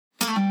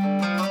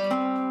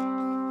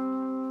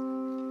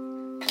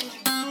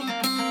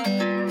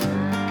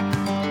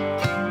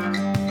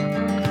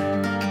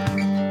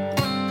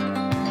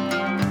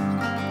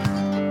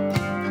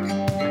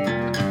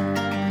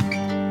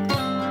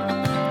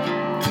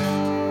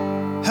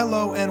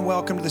and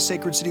welcome to the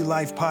Sacred City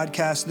Life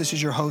podcast. This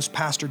is your host,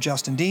 Pastor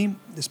Justin Dean.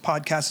 This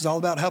podcast is all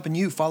about helping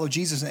you follow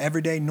Jesus in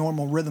everyday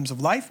normal rhythms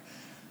of life.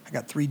 I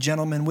got three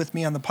gentlemen with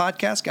me on the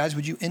podcast. Guys,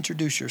 would you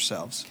introduce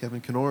yourselves?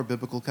 Kevin Knorr,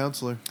 Biblical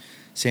Counselor.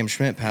 Sam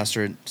Schmidt,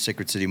 Pastor at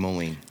Sacred City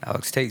Moline.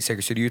 Alex Tate,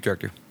 Sacred City Youth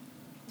Director.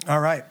 All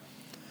right.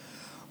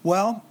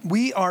 Well,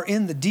 we are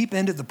in the deep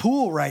end of the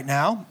pool right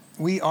now.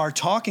 We are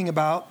talking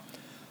about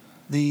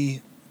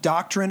the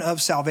doctrine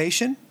of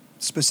salvation,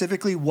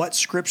 specifically what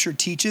Scripture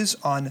teaches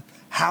on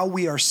how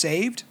we are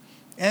saved.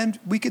 And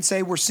we could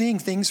say we're studying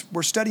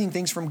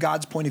things from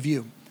God's point of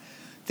view,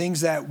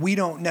 things that we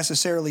don't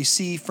necessarily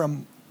see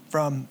from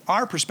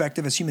our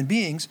perspective as human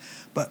beings,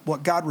 but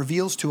what God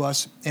reveals to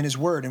us in His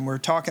Word. And we're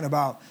talking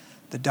about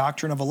the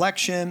doctrine of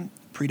election,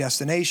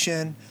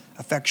 predestination,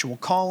 effectual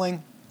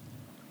calling,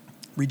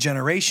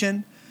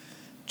 regeneration,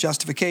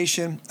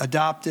 justification,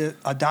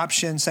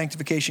 adoption,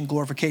 sanctification,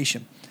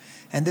 glorification.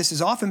 And this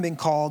has often been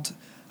called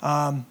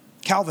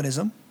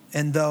Calvinism.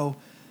 And though,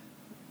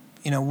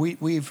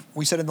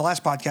 we said in the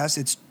last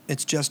podcast,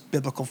 it's just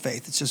biblical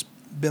faith. It's just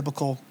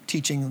biblical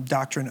teaching,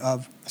 doctrine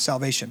of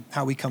salvation,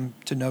 how we come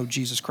to know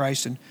Jesus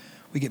Christ and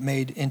we get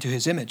made into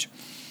His image.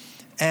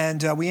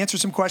 And we answered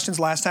some questions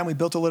last time. We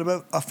built a little bit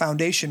of a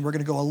foundation. We're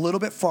going to go a little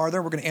bit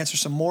farther. We're going to answer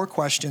some more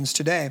questions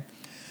today.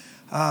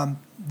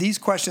 These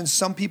questions,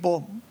 some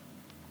people,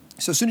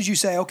 so as soon as you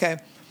say, okay,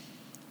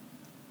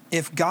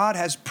 if God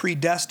has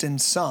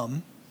predestined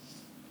some,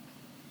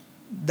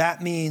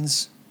 that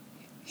means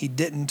He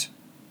didn't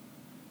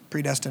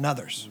predestine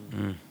others,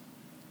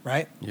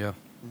 right? Yeah.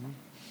 Mm-hmm.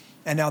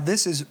 And now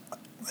this is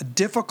a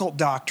difficult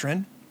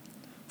doctrine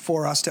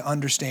for us to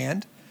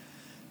understand,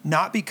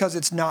 not because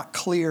it's not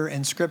clear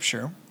in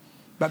Scripture,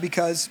 but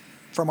because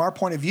from our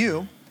point of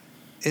view,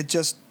 it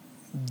just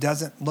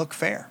doesn't look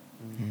fair.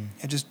 Mm-hmm.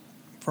 It just,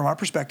 from our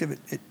perspective,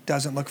 it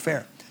doesn't look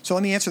fair. So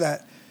let me answer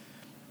that.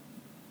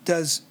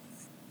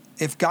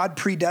 If God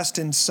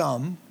predestined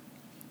some,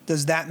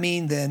 does that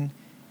mean then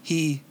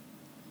He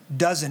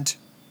doesn't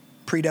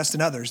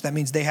predestine others? That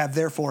means they have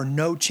therefore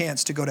no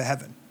chance to go to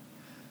heaven.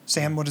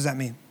 Sam, what does that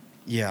mean?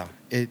 Yeah,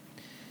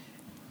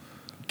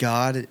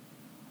 God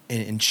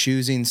in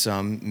choosing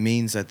some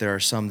means that there are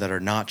some that are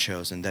not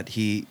chosen. That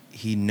He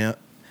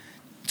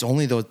it's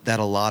only that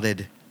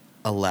allotted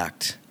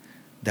elect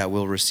that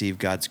will receive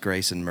God's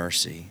grace and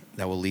mercy,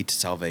 that will lead to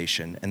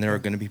salvation, and there are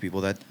going to be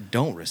people that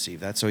don't receive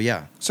that. So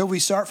yeah. So we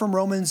start from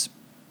Romans,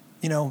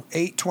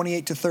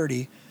 8:28 to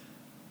 30.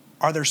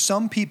 Are there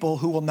some people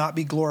who will not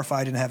be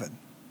glorified in heaven?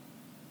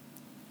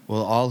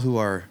 Well, all who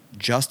are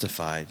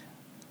justified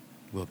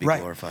will be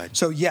glorified.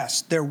 So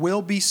yes, there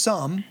will be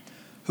some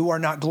who are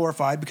not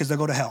glorified because they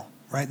go to hell,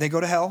 right? They go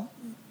to hell,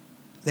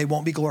 they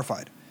won't be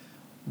glorified.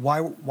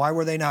 Why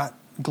were they not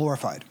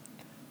glorified?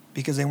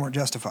 Because they weren't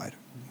justified.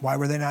 Why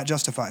were they not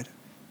justified?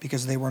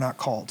 Because they were not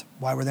called.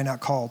 Why were they not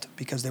called?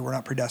 Because they were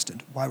not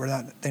predestined. Why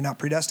were they not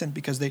predestined?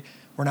 Because they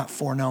were not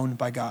foreknown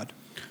by God.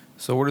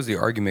 So where does the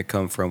argument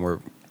come from where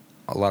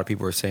a lot of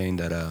people are saying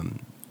that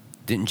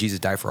didn't Jesus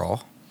die for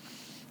all?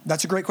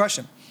 That's a great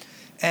question.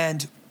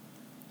 And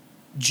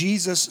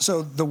Jesus,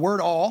 so the word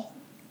all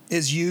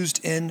is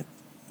used in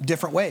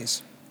different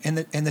ways in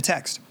the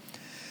text.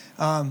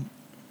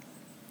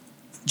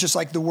 Just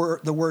like the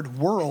word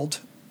world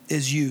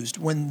is used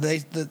when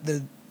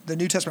the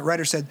New Testament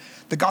writer said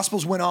the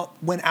Gospels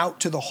went out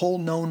to the whole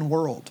known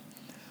world.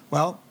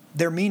 Well,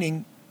 they're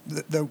meaning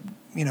the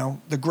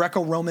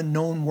Greco-Roman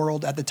known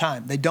world at the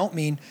time. They don't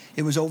mean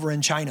it was over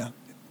in China,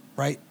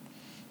 right?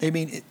 They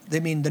mean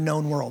the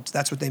known world.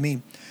 That's what they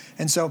mean.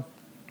 And so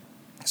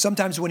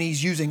sometimes when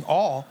he's using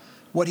all,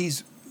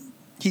 he's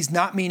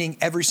not meaning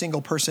every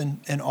single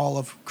person in all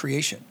of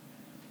creation.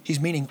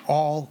 He's meaning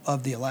all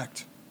of the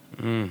elect.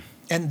 Mm.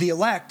 And the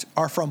elect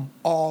are from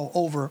all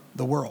over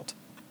the world.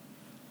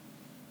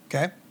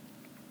 Okay?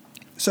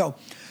 So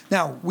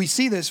now we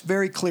see this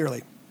very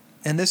clearly.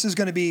 And this is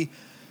going to be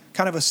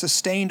kind of a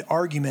sustained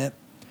argument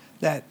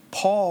that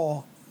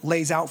Paul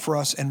lays out for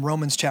us in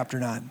Romans chapter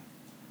 9.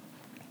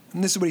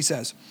 And this is what he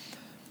says.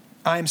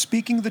 I am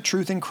speaking the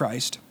truth in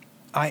Christ.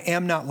 I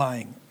am not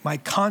lying. My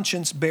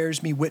conscience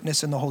bears me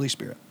witness in the Holy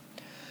Spirit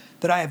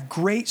that I have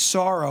great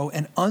sorrow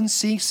and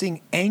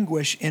unceasing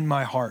anguish in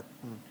my heart.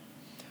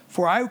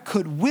 For I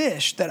could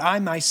wish that I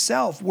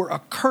myself were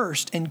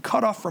accursed and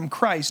cut off from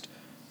Christ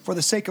for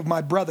the sake of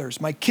my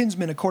brothers, my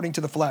kinsmen according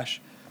to the flesh.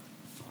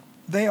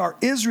 They are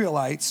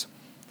Israelites,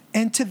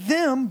 and to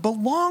them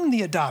belong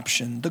the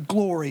adoption, the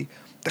glory,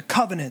 the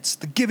covenants,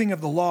 the giving of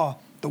the law,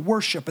 the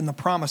worship, and the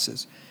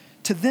promises.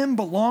 To them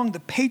belong the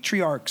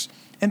patriarchs,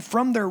 and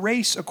from their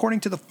race, according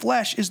to the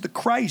flesh, is the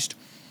Christ,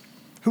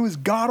 who is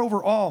God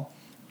over all,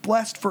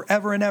 blessed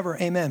forever and ever.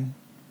 Amen.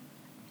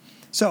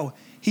 So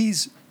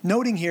he's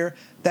noting here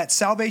that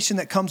salvation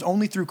that comes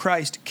only through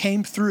Christ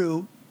came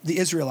through the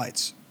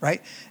Israelites,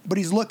 right? But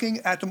he's looking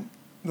at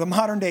the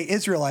modern day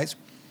Israelites,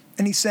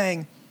 and he's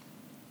saying,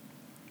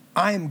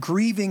 I am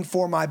grieving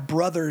for my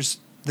brothers,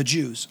 the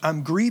Jews.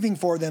 I'm grieving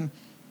for them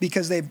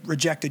because they've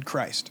rejected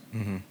Christ,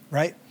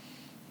 right?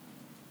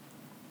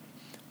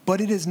 But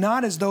it is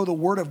not as though the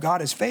word of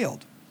God has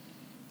failed.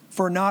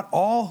 For not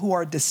all who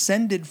are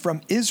descended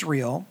from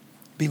Israel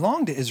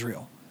belong to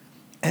Israel,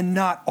 and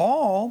not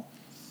all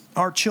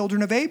are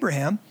children of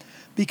Abraham,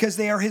 because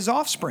they are his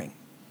offspring.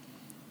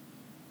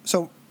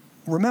 So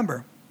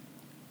remember,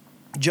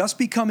 just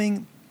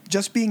being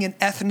an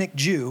ethnic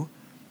Jew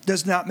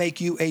does not make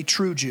you a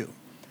true Jew.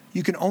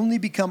 You can only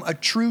become a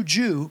true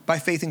Jew by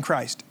faith in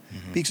Christ,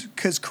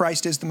 because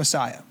Christ is the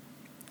Messiah.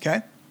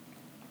 Okay?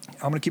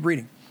 I'm going to keep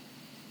reading.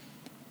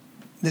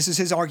 This is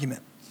his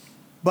argument.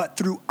 But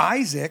through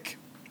Isaac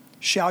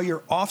shall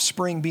your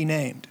offspring be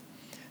named.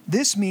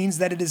 This means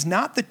that it is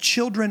not the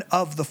children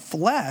of the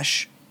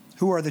flesh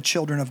who are the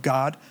children of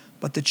God,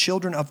 but the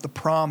children of the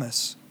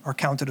promise are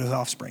counted as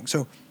offspring.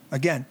 So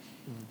again,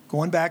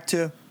 going back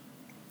to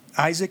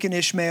Isaac and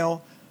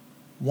Ishmael,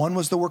 one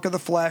was the work of the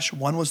flesh,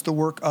 one was the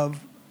work of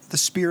the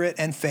Spirit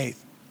and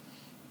faith.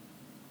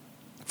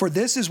 For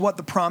this is what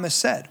the promise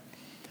said.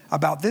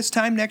 About this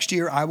time next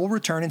year, I will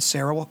return and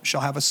Sarah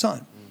shall have a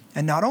son.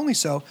 And not only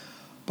so,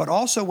 but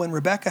also when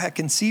Rebekah had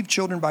conceived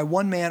children by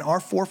one man, our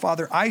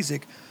forefather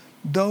Isaac,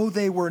 though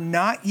they were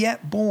not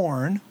yet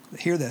born,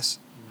 hear this,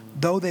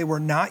 though they were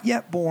not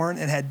yet born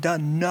and had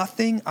done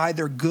nothing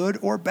either good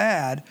or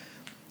bad,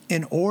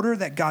 in order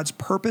that God's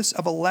purpose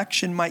of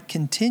election might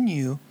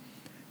continue,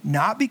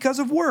 not because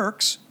of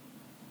works,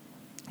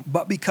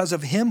 but because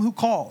of him who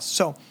calls.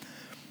 So,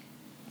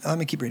 let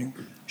me keep reading.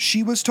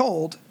 She was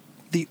told,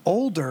 the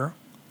older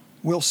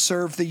will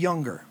serve the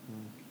younger.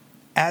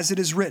 As it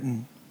is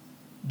written,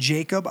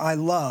 Jacob I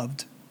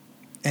loved,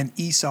 and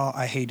Esau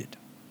I hated.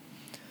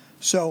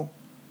 So,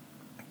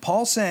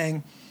 Paul's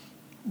saying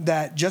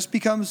that just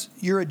because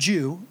you're a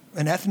Jew,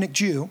 an ethnic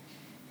Jew,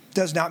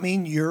 does not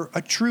mean you're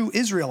a true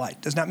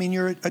Israelite, does not mean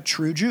you're a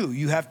true Jew.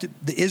 You have to,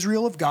 the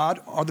Israel of God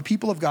are the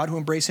people of God who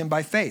embrace him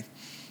by faith.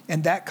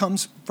 And that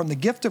comes from the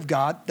gift of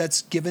God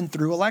that's given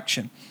through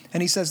election.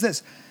 And he says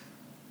this,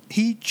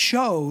 he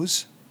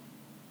chose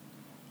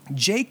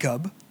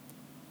Jacob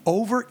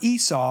over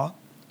Esau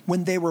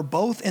when they were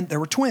both, and they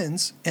were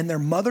twins, in their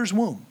mother's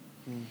womb.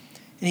 And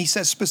he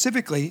says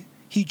specifically,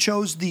 he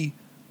chose the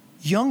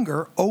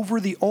younger over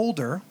the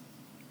older,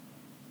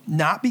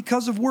 not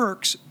because of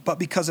works, but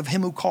because of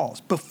him who calls.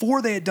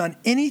 Before they had done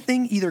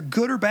anything, either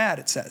good or bad,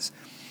 it says.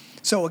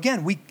 So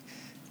again,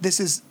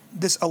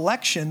 this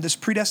election, this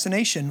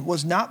predestination,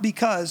 was not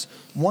because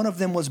one of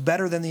them was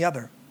better than the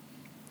other.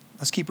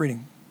 Let's keep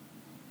reading.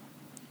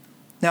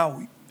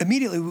 Now,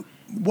 immediately,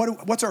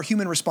 what's our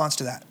human response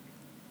to that?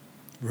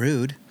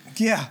 Rude.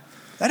 Yeah,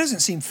 that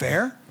doesn't seem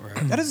fair.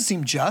 Right. That doesn't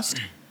seem just.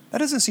 That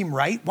doesn't seem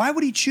right. Why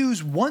would he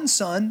choose one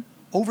son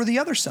over the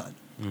other son?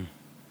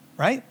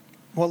 Right?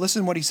 Well,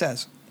 listen to what he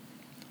says.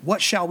 What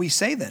shall we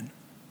say then?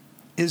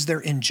 Is there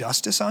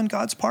injustice on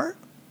God's part?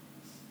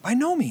 By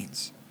no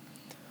means.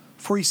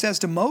 For he says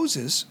to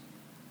Moses,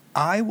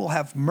 I will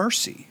have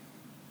mercy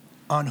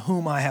on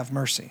whom I have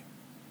mercy,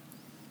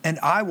 and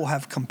I will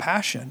have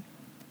compassion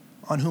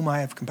on whom I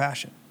have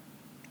compassion.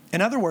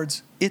 In other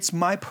words, it's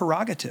my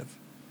prerogative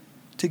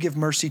to give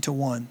mercy to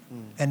one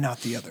and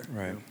not the other.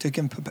 Right. To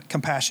give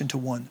compassion to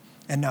one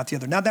and not the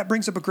other. Now that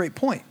brings up a great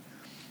point,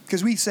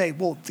 because we say,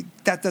 well,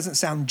 that doesn't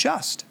sound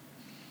just.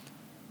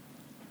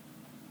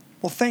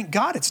 Well, thank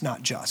God it's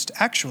not just,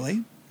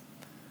 actually,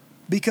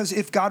 because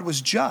if God was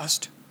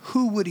just,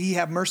 who would he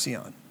have mercy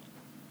on?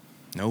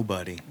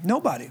 Nobody.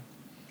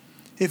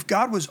 If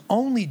God was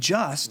only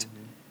just,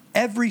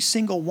 every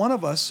single one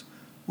of us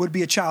would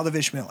be a child of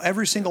Ishmael.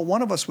 Every single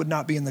one of us would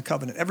not be in the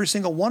covenant. Every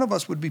single one of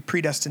us would be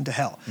predestined to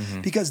hell,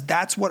 because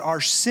that's what our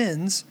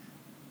sins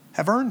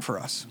have earned for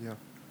us. Yeah.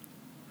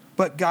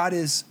 But God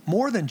is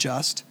more than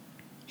just.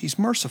 He's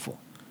merciful.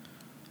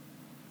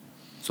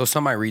 So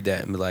some might read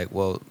that and be like,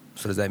 well,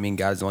 so does that mean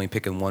God's only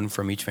picking one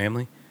from each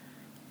family?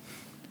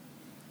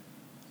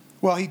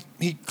 Well,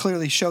 he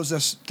clearly shows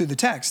us through the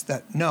text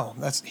that no,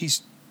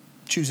 he's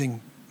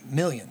choosing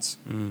millions,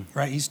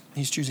 right?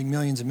 He's choosing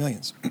millions and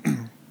millions.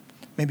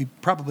 Maybe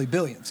probably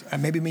billions,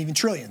 and maybe even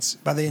trillions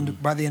by the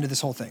end of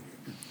this whole thing.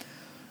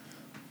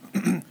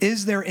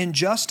 Is there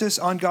injustice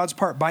on God's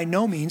part? By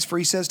no means, for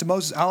he says to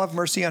Moses, I'll have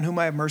mercy on whom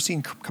I have mercy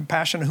and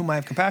compassion on whom I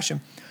have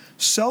compassion.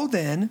 So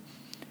then,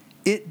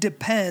 it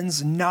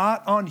depends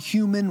not on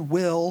human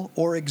will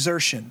or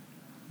exertion,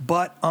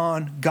 but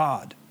on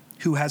God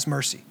who has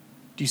mercy.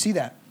 Do you see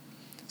that?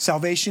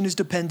 Salvation is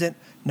dependent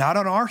not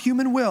on our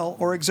human will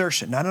or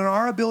exertion, not on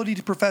our ability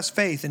to profess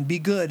faith and be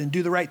good and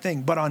do the right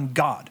thing, but on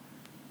God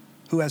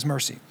who has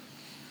mercy.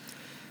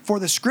 For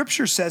the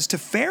scripture says to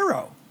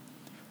Pharaoh,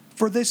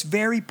 for this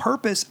very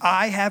purpose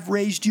I have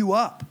raised you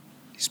up.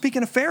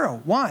 Speaking of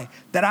Pharaoh, why?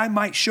 That I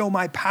might show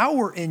my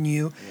power in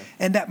you,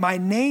 and that my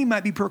name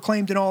might be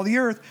proclaimed in all the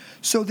earth.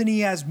 So then he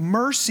has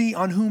mercy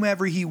on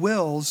whomever he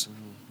wills,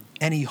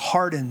 and he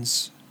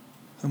hardens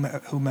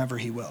whomever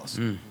he wills.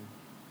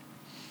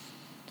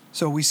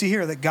 So we see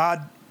here that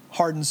God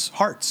hardens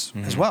hearts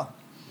as well.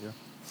 Yeah.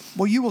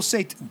 Well, you will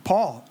say,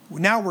 Paul,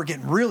 now we're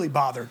getting really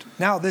bothered.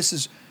 Now this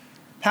is,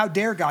 how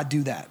dare God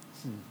do that?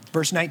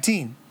 Verse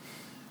 19,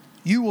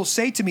 you will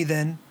say to me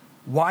then,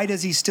 why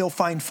does he still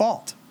find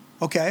fault?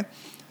 Okay,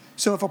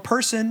 so if a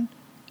person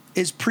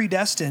is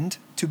predestined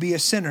to be a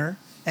sinner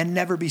and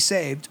never be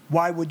saved,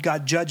 why would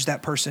God judge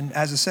that person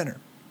as a sinner?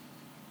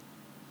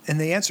 And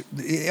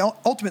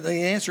ultimately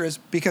the answer is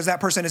because that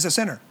person is a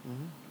sinner,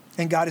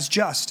 and God is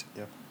just.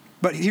 Yep.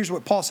 But here's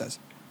what Paul says.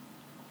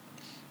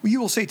 Well, you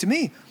will say to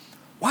me,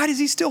 why does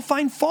he still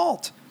find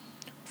fault?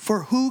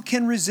 For who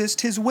can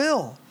resist his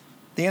will?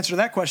 The answer to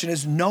that question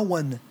is no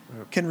one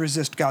can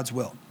resist God's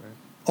will,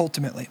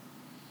 ultimately.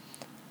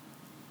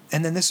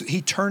 And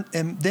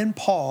then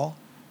Paul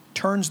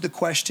turns the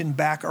question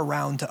back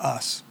around to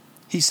us.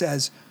 He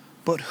says,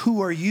 but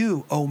who are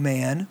you, O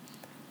man,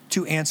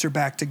 to answer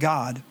back to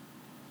God?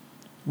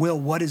 Will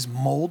what is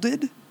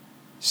molded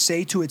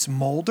say to its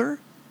molder,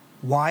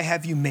 why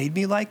have you made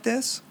me like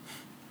this?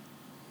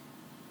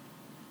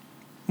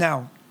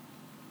 Now,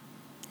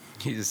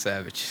 He's a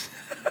savage.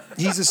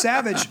 He's a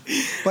savage,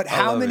 but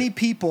how many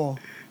people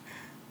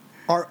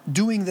are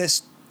doing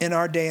this in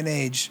our day and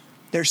age?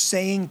 They're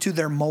saying to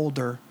their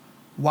molder,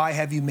 why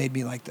have you made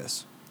me like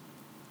this?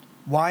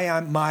 Why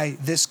am I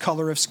this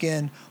color of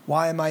skin?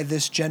 Why am I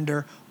this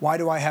gender? Why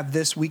do I have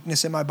this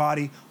weakness in my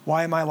body?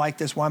 Why am I like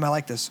this? Why am I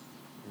like this?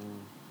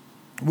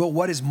 Will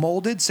what is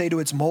molded say to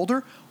its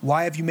molder,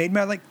 why have you made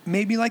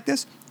me like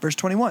this? Verse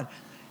 21,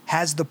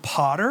 has the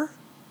potter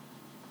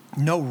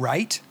no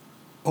right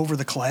over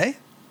the clay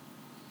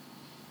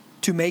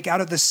to make out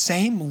of the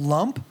same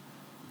lump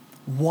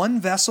one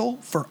vessel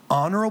for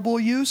honorable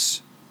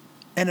use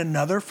and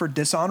another for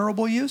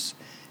dishonorable use?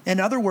 In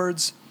other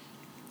words,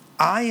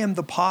 I am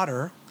the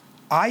potter.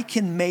 I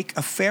can make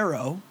a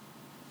Pharaoh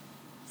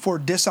for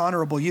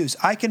dishonorable use.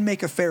 I can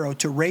make a Pharaoh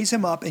to raise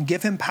him up and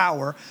give him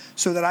power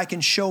so that I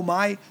can show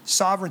my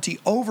sovereignty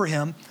over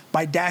him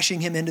by dashing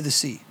him into the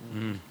sea.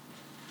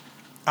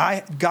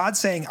 God's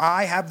saying,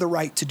 I have the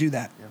right to do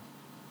that. Yeah.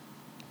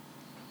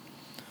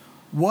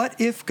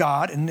 What if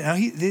God, and now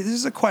this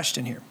is a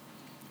question here.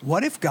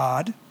 What if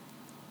God,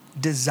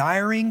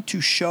 desiring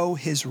to show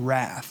his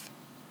wrath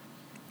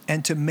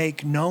and to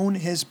make known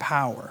his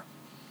power,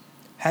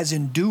 has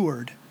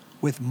endured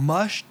with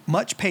much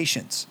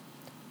patience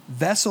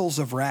vessels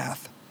of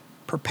wrath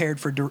prepared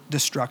for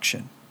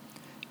destruction,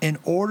 in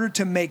order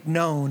to make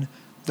known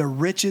the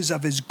riches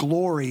of his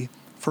glory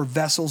for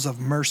vessels of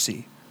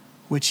mercy,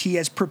 which he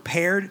has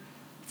prepared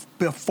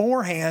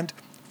beforehand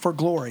for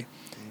glory?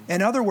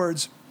 In other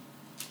words,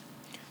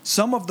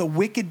 some of the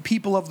wicked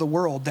people of the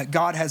world that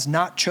God has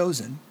not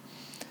chosen,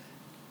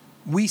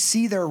 we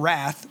see their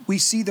wrath, we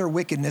see their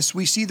wickedness,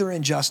 we see their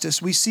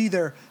injustice, we see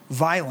their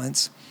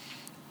violence,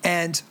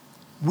 and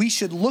we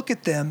should look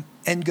at them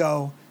and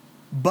go,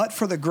 but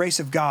for the grace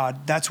of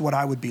God, that's what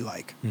I would be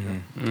like.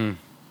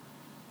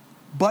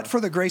 But for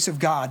the grace of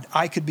God,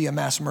 I could be a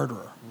mass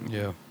murderer.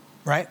 Yeah.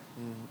 Right?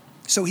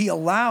 So he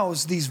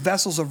allows these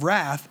vessels of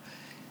wrath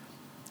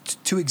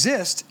to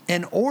exist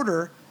in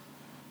order.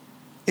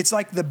 It's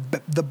like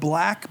the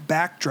black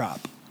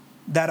backdrop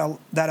that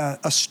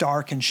a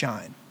star can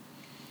shine.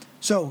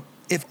 So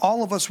if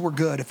all of us were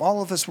good, if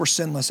all of us were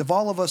sinless, if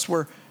all of us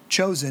were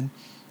chosen,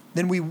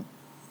 then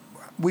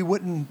we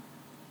wouldn't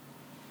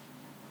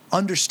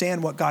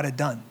understand what God had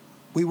done.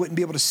 We wouldn't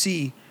be able to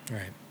see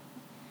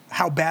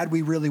how bad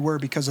we really were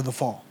because of the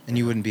fall. And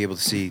you wouldn't be able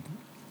to see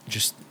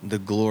just the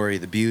glory,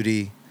 the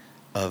beauty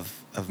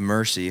of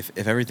mercy. If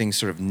everything's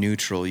sort of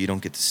neutral, you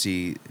don't get to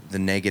see the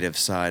negative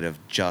side of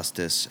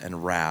justice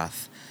and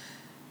wrath.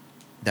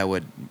 That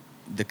would,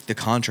 the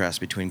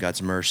contrast between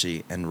God's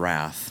mercy and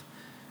wrath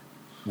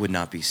would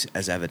not be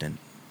as evident.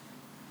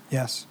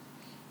 Yes.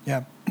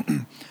 Yeah.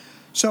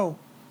 So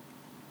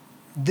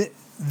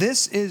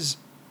this is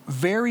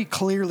very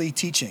clearly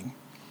teaching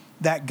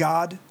that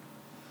God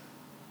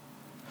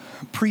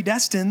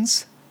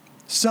predestines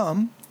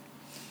some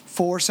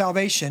for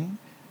salvation,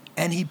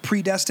 and he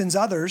predestines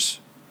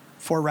others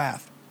for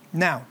wrath.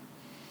 Now,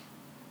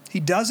 he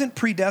doesn't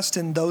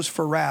predestine those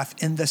for wrath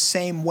in the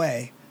same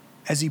way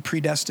as he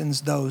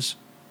predestines those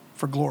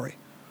for glory.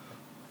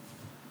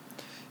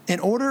 In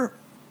order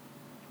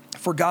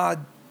for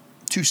God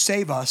to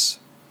save us,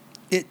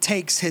 it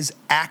takes his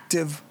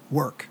active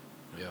work.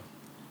 Yeah.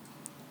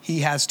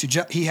 He has to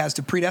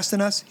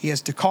predestine us. He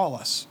has to call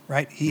us,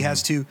 right? He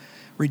has to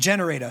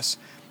regenerate us.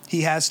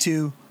 He has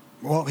to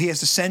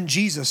send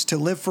Jesus to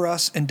live for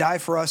us and die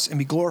for us and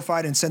be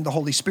glorified and send the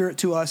Holy Spirit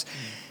to us.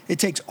 It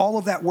takes all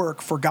of that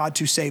work for God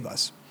to save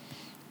us.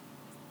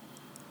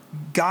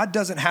 God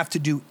doesn't have to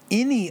do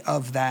any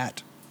of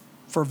that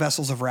for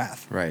vessels of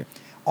wrath. Right.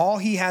 All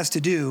he has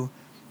to do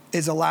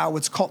is allow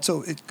it's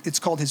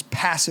called his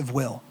passive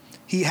will.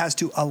 He has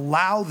to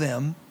allow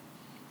them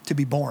to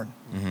be born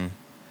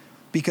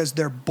because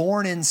they're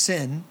born in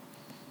sin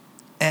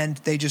and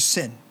they just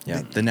sin.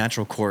 Yeah. The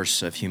natural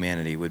course of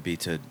humanity would be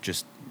to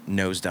just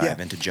nosedive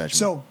into judgment.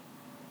 So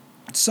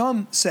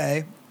some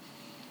say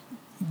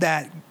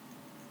that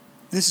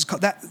this is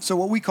called that. So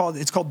what we call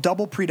it's called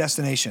double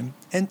predestination,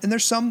 and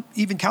there's some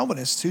even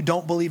Calvinists who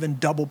don't believe in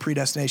double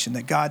predestination,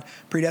 that God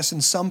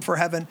predestines some for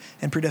heaven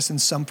and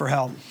predestines some for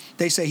hell.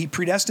 They say he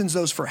predestines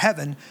those for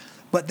heaven,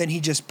 but then he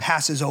just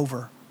passes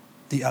over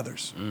the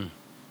others.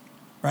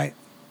 Right?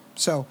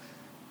 So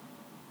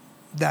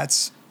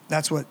that's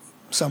what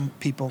some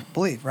people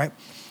believe, right?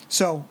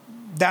 So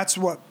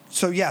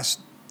yes,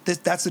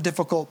 that's the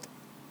difficult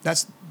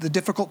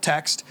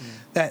text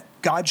that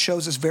God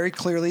shows us very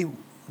clearly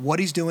what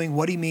he's doing,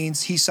 what he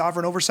means. He's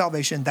sovereign over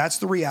salvation. That's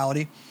the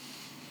reality.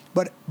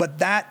 But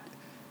that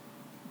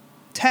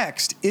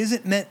text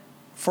isn't meant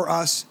for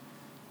us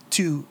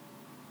to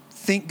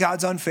think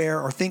God's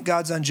unfair or think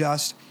God's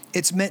unjust.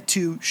 It's meant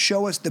to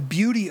show us the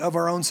beauty of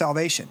our own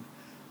salvation,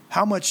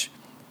 how much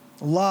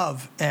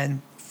love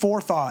and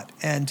forethought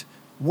and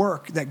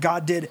work that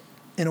God did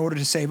in order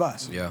to save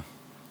us. Yeah.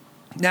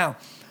 Now,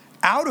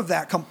 out of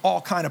that come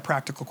all kind of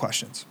practical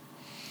questions.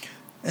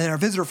 In our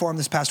visitor forum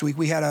this past week,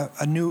 we had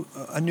a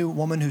new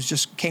woman who's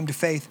just came to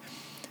faith,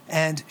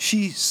 and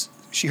she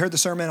heard the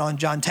sermon on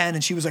John 10,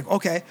 and she was like,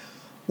 okay,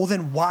 well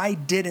then why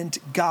didn't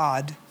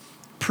God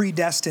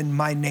predestine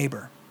my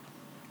neighbor?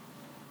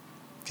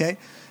 Okay,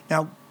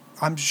 now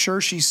I'm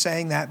sure she's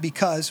saying that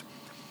because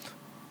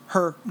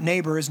her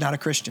neighbor is not a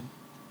Christian.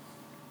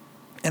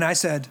 And I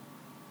said,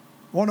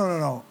 well,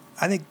 no.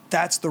 I think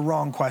that's the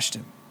wrong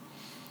question.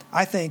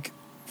 I think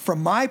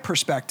from my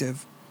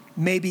perspective,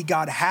 maybe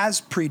God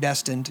has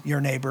predestined your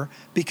neighbor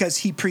because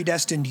he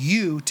predestined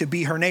you to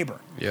be her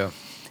neighbor. Yeah.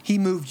 He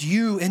moved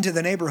you into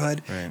the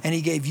neighborhood, right, and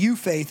he gave you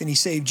faith and he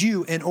saved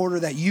you in order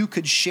that you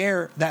could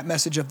share that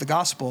message of the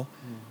gospel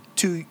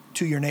to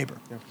your neighbor.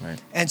 Yeah.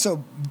 Right. And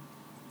so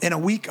in a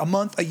week, a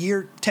month, a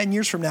year, 10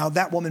 years from now,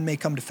 that woman may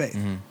come to faith.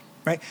 Mm-hmm.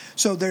 Right?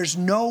 So there's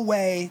no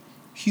way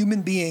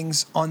human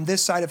beings on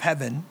this side of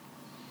heaven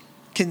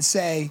can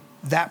say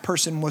that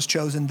person was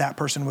chosen, that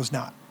person was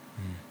not.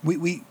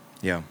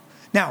 Yeah.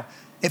 Now,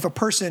 if a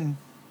person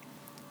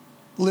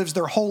lives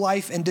their whole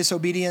life in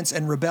disobedience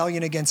and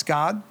rebellion against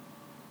God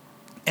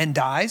and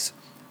dies,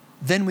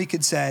 then we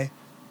could say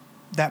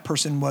that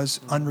person was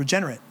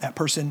unregenerate. That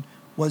person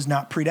was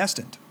not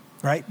predestined,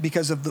 right?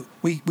 Because of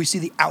we see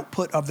the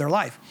output of their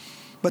life.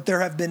 But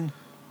there have been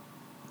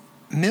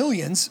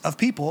millions of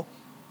people,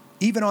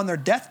 even on their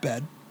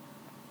deathbed,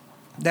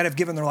 that have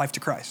given their life to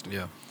Christ.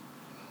 Yeah.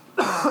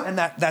 And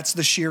that's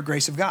the sheer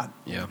grace of God.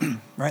 Yeah.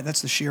 Right?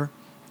 That's the sheer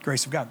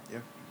grace of God. Yeah.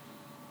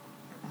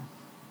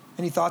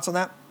 Any thoughts on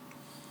that?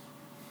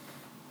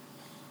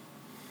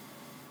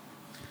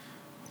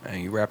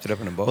 Man, you wrapped it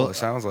up in a bow, it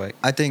sounds like.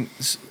 I think,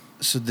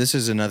 so this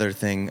is another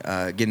thing,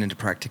 getting into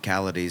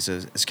practicalities,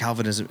 is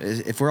Calvinism.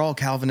 If we're all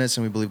Calvinists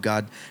and we believe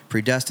God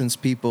predestines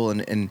people,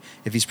 and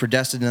if he's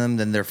predestined them,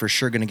 then they're for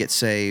sure going to get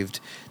saved,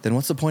 then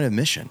what's the point of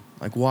mission?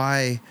 Like,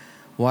 why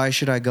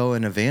should I go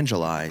and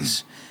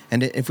evangelize?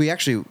 And if we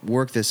actually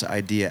work this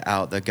idea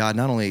out, that God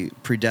not only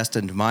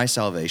predestined my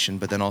salvation,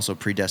 but then also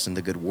predestined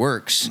the good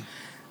works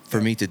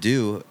for me to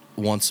do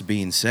once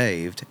being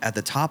saved, at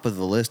the top of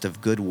the list of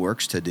good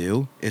works to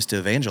do is to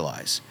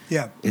evangelize.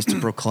 Yeah. Is to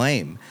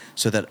proclaim,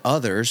 so that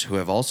others who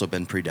have also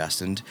been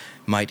predestined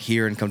might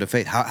hear and come to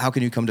faith. How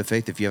can you come to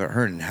faith if you haven't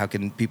heard? And how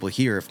can people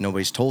hear if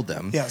nobody's told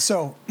them? Yeah,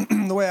 so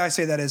the way I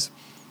say that is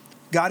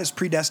God has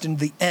predestined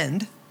the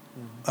end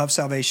of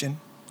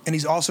salvation, and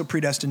he's also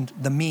predestined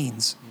the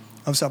means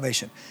of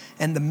salvation.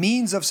 And the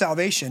means of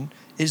salvation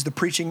is the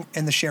preaching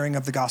and the sharing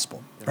of the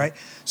gospel, right?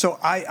 So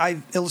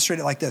I illustrate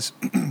it like this.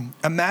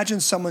 Imagine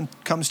someone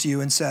comes to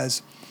you and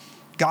says,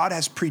 God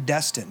has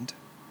predestined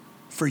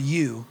for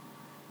you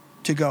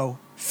to go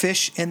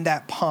fish in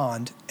that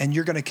pond and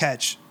you're going to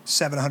catch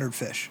 700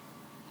 fish.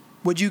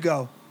 Would you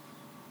go,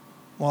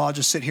 well, I'll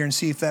just sit here and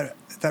see if that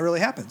really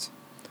happens?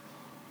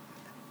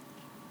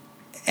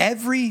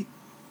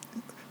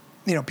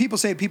 People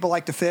say people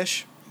like to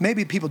fish.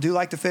 Maybe people do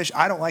like to fish.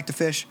 I don't like to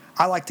fish.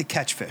 I like to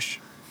catch fish,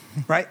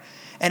 right?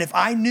 And if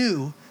I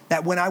knew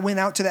that when I went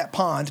out to that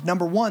pond,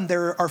 number one,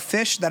 there are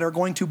fish that are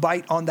going to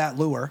bite on that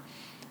lure,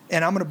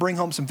 and I'm going to bring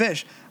home some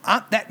fish,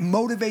 that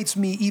motivates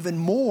me even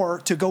more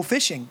to go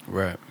fishing.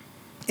 Right.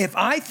 If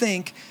I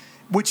think,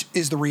 which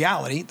is the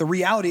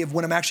reality of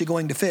when I'm actually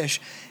going to fish,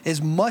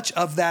 is much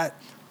of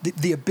that,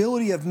 the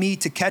ability of me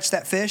to catch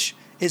that fish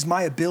is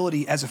my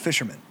ability as a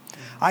fisherman.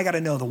 I got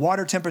to know the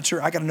water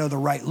temperature. I got to know the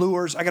right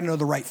lures. I got to know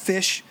the right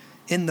fish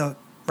in the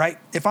right.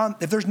 If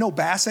there's no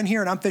bass in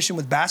here and I'm fishing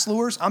with bass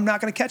lures, I'm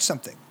not going to catch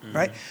something,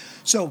 right?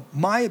 So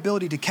my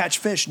ability to catch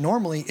fish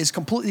normally is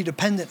completely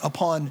dependent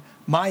upon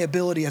my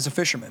ability as a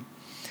fisherman.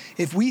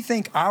 If we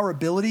think our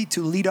ability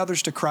to lead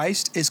others to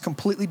Christ is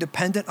completely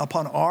dependent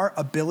upon our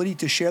ability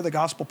to share the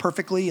gospel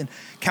perfectly and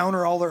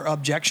counter all their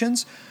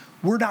objections,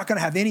 we're not going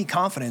to have any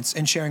confidence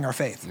in sharing our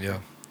faith. Yeah.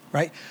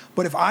 Right?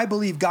 But if I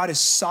believe God is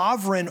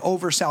sovereign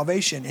over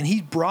salvation and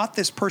he brought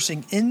this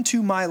person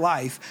into my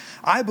life,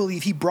 I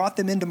believe he brought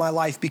them into my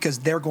life because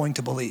they're going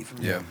to believe.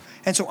 Yeah.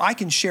 And so I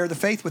can share the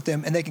faith with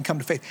them and they can come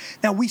to faith.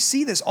 Now, we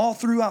see this all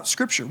throughout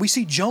Scripture. We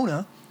see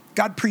Jonah,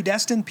 God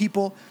predestined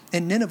people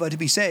in Nineveh to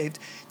be saved,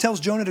 tells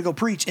Jonah to go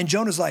preach, and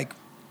Jonah's like,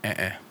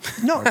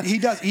 no, he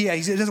does. Yeah,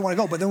 he doesn't want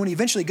to go. But then when he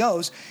eventually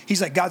goes,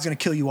 he's like, God's going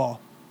to kill you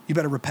all. You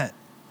better repent.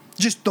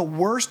 Just the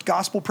worst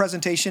gospel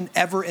presentation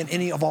ever in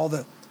any of all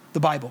the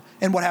Bible.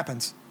 And what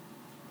happens?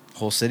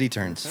 Whole city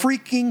turns.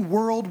 Freaking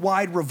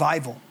worldwide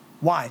revival.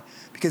 Why?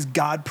 Because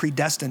God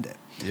predestined it.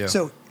 Yeah.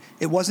 So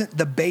It wasn't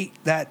the bait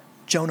that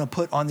Jonah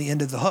put on the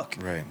end of the hook.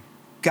 Right.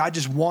 God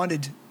just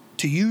wanted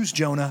to use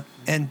Jonah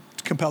and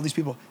compel these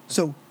people.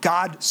 So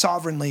God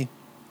sovereignly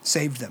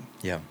saved them.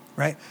 Yeah.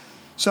 Right?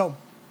 So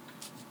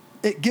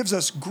it gives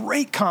us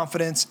great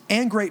confidence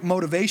and great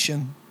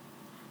motivation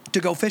to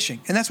go fishing.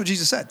 And that's what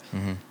Jesus said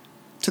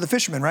to the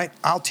fishermen, right?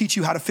 I'll teach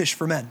you how to fish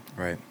for men.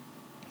 Right.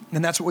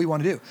 And that's what we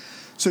want to do.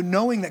 So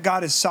knowing that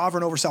God is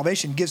sovereign over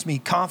salvation gives me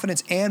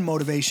confidence and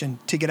motivation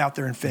to get out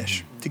there and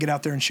fish, to get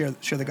out there and share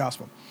the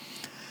gospel.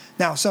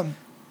 Now, some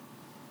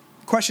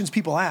questions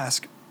people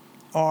ask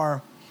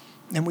are,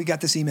 and we got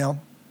this email,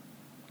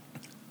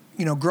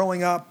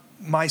 growing up,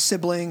 my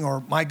sibling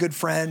or my good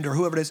friend or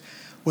whoever it is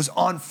was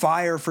on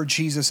fire for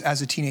Jesus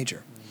as a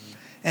teenager.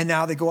 And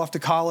now they go off to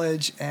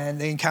college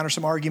and they encounter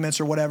some arguments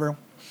or whatever,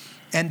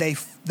 and they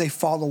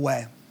fall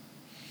away.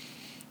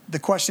 The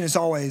question is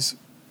always,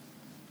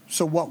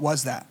 so what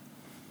was that?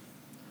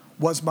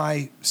 Was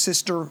my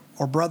sister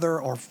or brother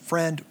or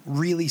friend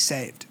really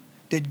saved?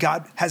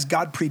 Has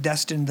God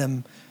predestined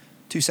them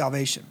to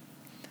salvation?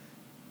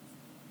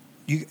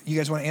 You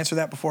guys want to answer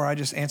that before I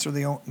just answer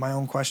my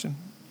own question?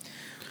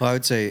 Well, I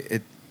would say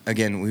it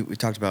again. We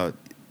talked about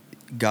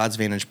God's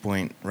vantage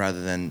point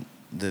rather than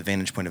the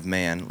vantage point of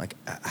man. Like,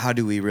 how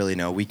do we really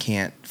know? We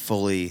can't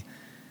fully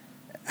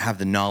have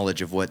the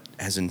knowledge of what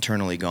has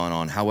internally gone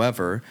on.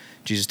 However,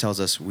 Jesus tells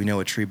us we know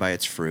a tree by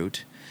its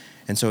fruit.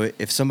 And so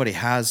if somebody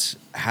has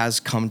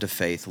come to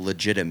faith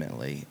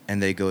legitimately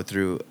and they go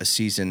through a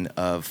season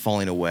of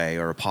falling away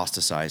or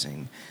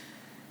apostatizing,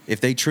 if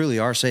they truly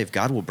are saved,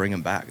 God will bring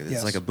them back.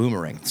 It's like a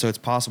boomerang. So it's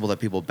possible that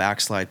people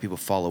backslide, people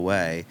fall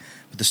away,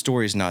 but the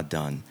story's not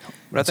done.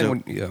 But I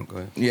think go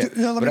ahead.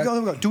 Yeah. Let me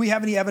go. Do we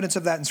have any evidence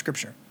of that in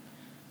Scripture?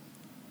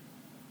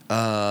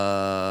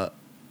 I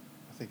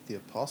think the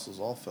apostles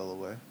all fell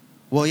away.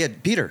 Well, yeah,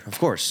 Peter, of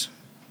course.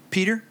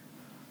 Peter?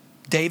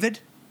 David?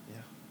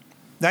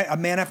 A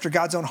man after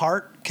God's own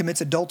heart commits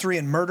adultery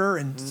and murder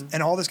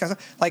and all this kind of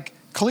stuff. Like,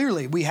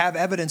 clearly, we have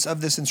evidence of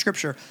this in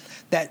Scripture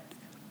that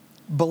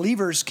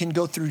believers can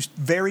go through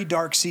very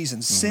dark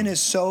seasons. Sin is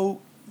so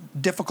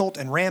difficult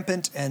and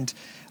rampant, and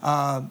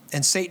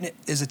Satan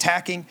is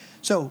attacking.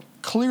 So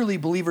clearly,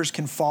 believers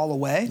can fall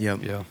away.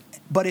 Yep. Yeah.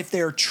 But if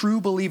they're true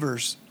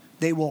believers,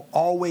 they will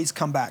always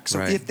come back. So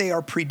Right. if they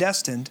are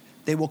predestined,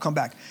 they will come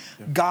back.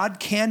 Yeah. God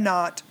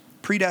cannot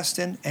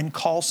predestine and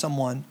call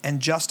someone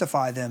and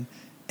justify them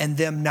and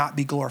them not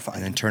be glorified.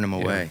 And then turn them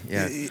away.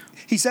 Yeah.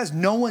 He says,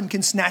 no one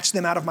can snatch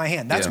them out of my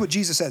hand. That's Yeah. what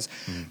Jesus says.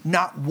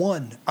 Not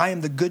one. I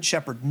am the good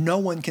shepherd. No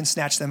one can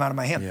snatch them out of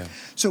my hand. Yeah.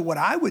 So what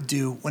I would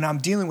do when I'm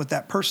dealing with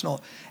that personal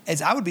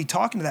is I would be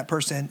talking to that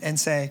person and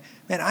say,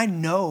 man, I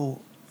know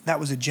that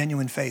was a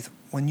genuine faith.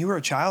 When you were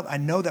a child, I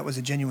know that was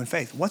a genuine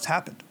faith. What's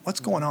happened? What's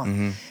going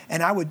on?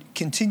 And I would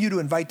continue to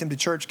invite them to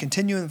church,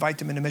 continue to invite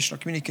them into missional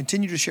community,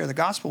 continue to share the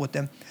gospel with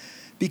them,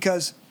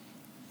 because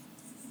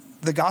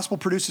the gospel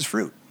produces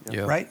fruit.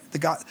 Yeah. Right?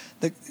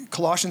 The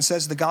Colossians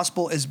says the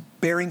gospel is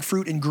bearing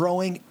fruit and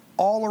growing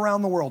all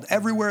around the world.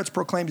 Everywhere it's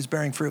proclaimed is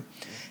bearing fruit.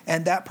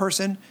 And that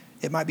person,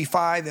 it might be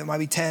 5, it might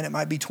be 10, it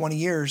might be 20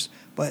 years.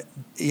 But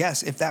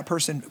yes, if that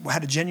person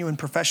had a genuine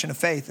profession of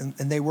faith and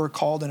they were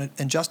called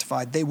and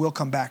justified, they will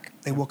come back.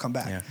 They will come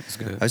back. Yeah. That's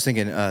good. I was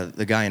thinking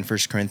the guy in 1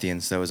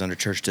 Corinthians that was under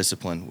church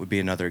discipline would be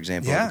another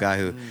example Yeah. of a guy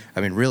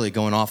who, really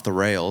going off the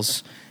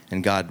rails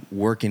and God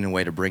working a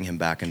way to bring him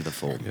back into the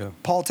fold. Yeah.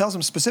 Paul tells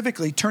him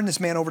specifically, turn this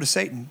man over to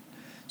Satan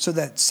so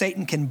that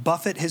Satan can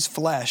buffet his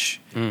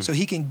flesh so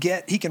he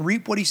can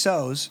reap what he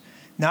sows,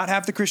 not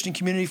have the Christian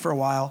community for a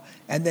while,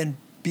 and then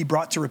be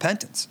brought to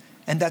repentance.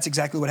 And that's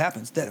exactly what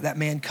happens. That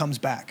man comes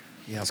back.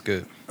 Yeah. That's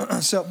good.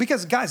 So,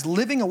 because guys,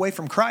 living away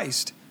from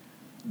Christ,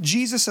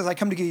 Jesus says, I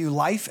come to give you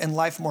life and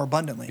life more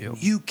abundantly. Yep.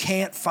 You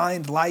can't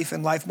find life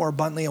and life more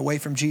abundantly away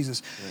from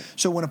Jesus. Right.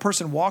 So when a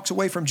person walks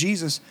away from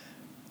Jesus,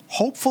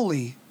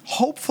 hopefully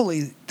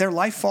their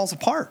life falls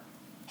apart.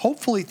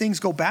 Hopefully things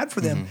go bad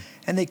for them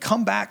and they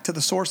come back to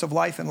the source of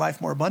life and life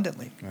more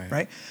abundantly,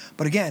 right?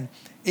 But again,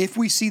 if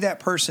we see that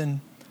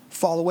person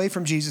fall away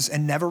from Jesus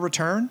and never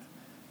return,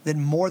 then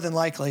more than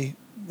likely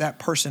that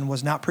person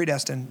was not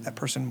predestined. That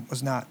person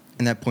was not.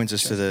 And that points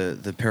us to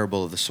the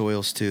parable of the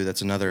soils too.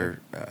 That's another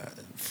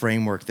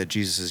framework that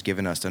Jesus has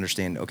given us to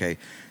understand, okay,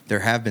 there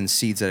have been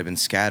seeds that have been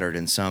scattered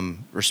and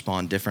some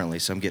respond differently.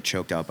 Some get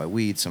choked out by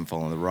weeds, some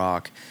fall on the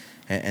rock,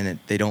 and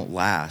they don't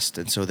last.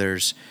 And so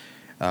there's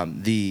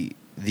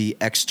the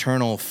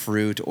external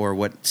fruit, or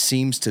what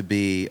seems to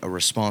be a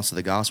response to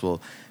the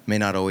gospel, may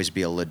not always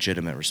be a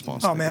legitimate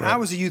response. Oh, man, I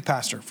was a youth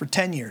pastor for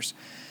 10 years.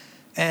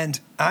 And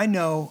I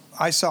know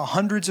I saw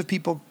hundreds of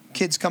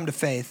kids come to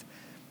faith.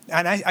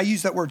 And I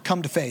use that word,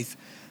 come to faith.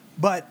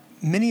 But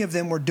many of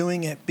them were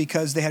doing it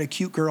because they had a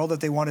cute girl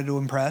that they wanted to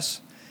impress.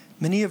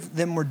 Many of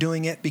them were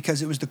doing it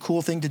because it was the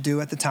cool thing to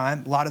do at the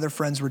time. A lot of their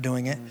friends were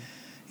doing it.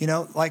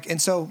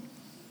 And so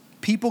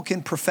people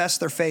can profess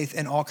their faith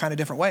in all kind of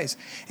different ways.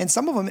 And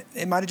some of them,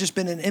 it might have just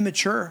been an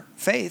immature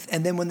faith.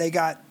 And then when they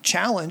got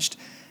challenged,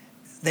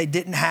 they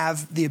didn't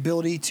have the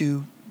ability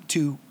to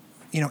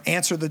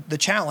answer the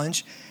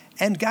challenge.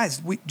 And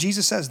guys,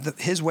 Jesus says that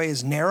his way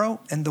is narrow,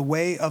 and the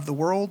way of the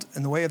world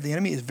and the way of the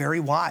enemy is very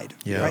wide.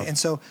 Yeah. Right? And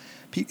so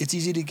it's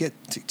easy to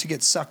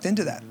get sucked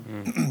into that.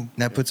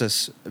 That puts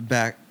us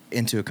back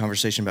into a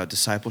conversation about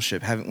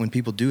discipleship. When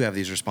people do have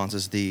these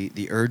responses,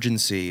 the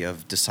urgency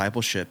of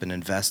discipleship and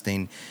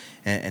investing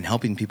and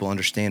helping people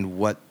understand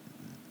what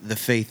the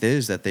faith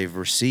is that they've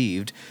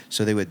received,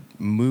 so they would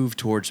move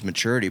towards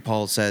maturity.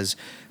 Paul says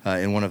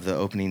in one of the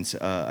openings,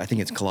 I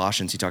think it's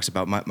Colossians, he talks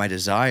about my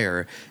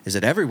desire is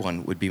that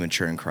everyone would be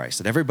mature in Christ,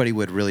 that everybody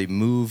would really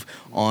move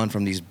on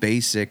from these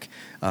basic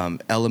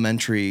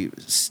elementary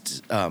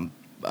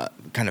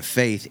kind of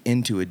faith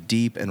into a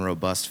deep and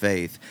robust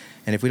faith.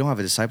 And if we don't have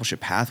a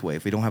discipleship pathway,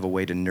 if we don't have a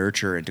way to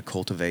nurture and to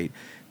cultivate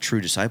true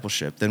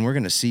discipleship, then we're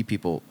going to see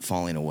people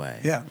falling away.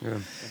 Yeah.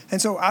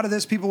 And so out of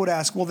this, people would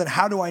ask, well, then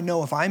how do I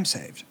know if I'm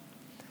saved?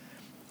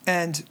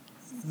 And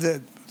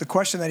the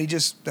question that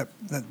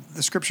that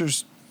the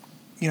scriptures,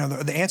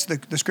 the answer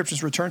the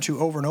scriptures return to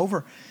over and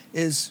over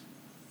is,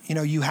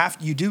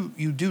 you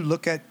do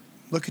look at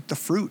the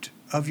fruit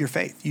of your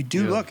faith. You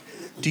do look,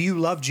 do you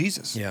love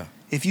Jesus? Yeah.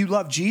 If you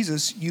love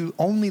Jesus, you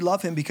only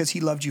love him because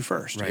he loved you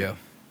first. Right. Yeah.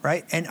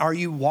 Right? And are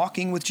you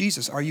walking with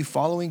Jesus? Are you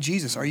following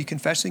Jesus? Are you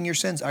confessing your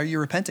sins? Are you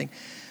repenting?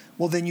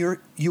 Well, then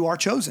you are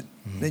chosen.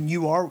 Mm-hmm. Then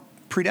you are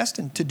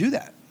predestined to do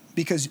that,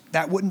 because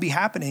that wouldn't be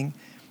happening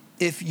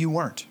if you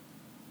weren't.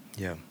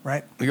 Yeah.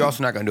 Right? You're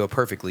also not going to do it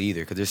perfectly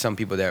either, because there's some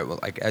people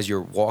that, like, as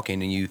you're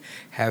walking and you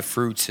have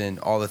fruits and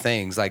all the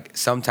things, like,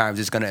 sometimes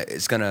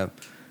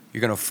you're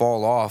gonna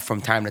fall off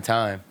from time to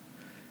time.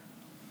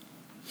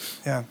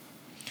 Yeah.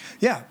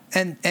 Yeah.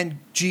 And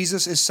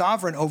Jesus is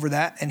sovereign over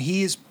that, and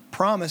he is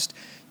promised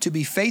to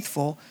be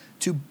faithful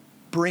to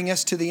bring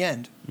us to the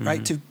end,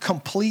 right? To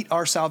complete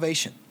our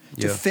salvation,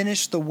 to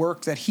finish the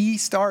work that he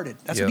started.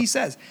 That's what he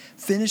says.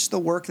 Finish the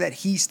work that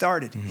he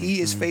started. He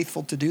is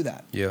faithful to do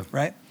that. Yeah.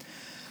 Right?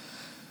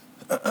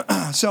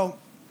 So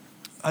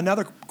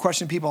another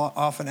question people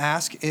often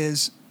ask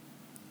is,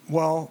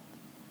 well,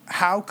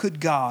 how could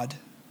God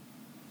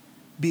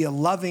be a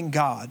loving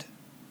God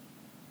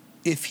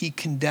if he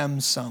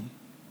condemns some?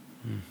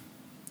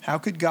 How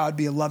could God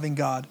be a loving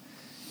God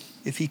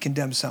if he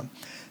condemns some?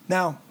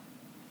 Now,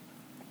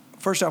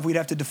 first off, we'd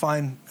have to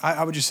define,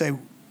 I would just say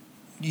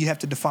you have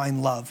to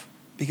define love,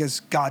 because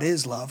God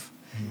is love.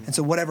 And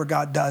so whatever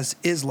God does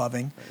is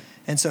loving.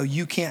 And so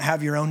you can't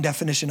have your own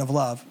definition of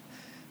love.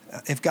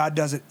 If God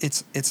does it,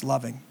 it's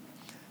loving.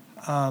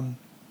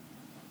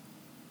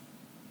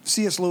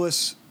 C.S.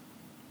 Lewis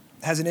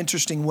has an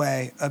interesting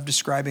way of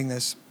describing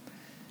this.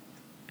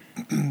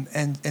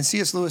 And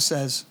C.S. Lewis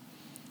says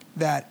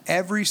that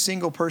every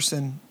single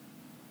person,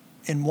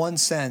 in one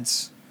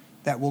sense,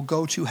 that will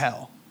go to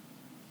hell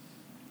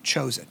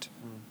chose it.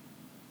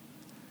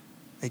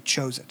 They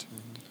chose it.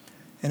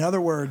 In other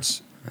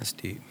words, That's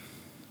deep.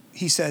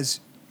 he says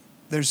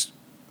there's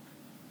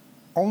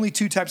only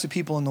two types of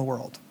people in the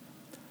world.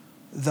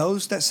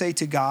 Those that say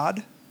to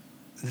God,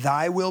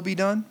 thy will be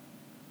done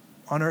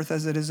on earth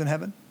as it is in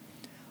heaven.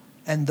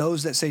 And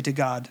those that say to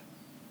God,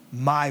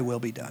 my will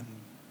be done.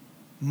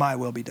 My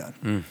will be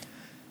done.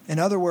 In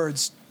other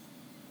words,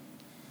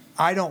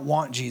 I don't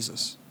want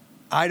Jesus.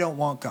 I don't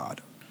want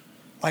God.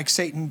 Like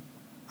Satan,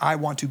 I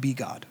want to be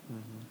God.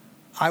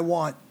 I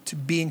want to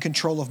be in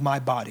control of my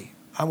body.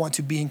 I want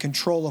to be in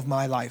control of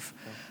my life.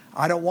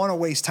 I don't want to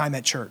waste time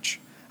at church.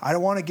 I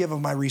don't want to give of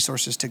my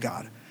resources to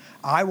God.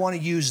 I want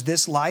to use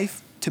this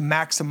life to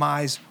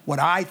maximize what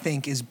I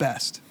think is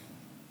best,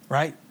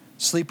 right?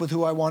 Sleep with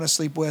who I want to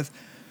sleep with,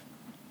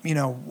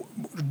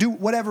 do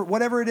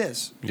whatever it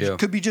is. Yeah. It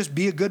could be just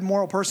be a good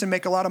moral person,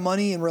 make a lot of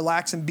money, and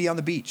relax and be on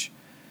the beach.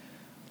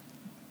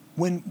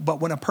 But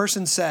when a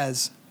person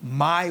says,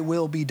 my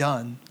will be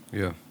done,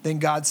 then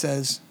God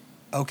says,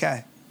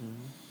 okay,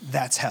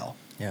 that's hell.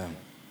 Yeah.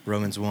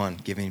 Romans 1,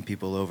 giving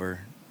people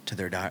over to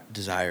their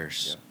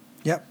desires.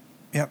 Yep.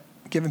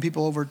 Giving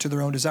people over to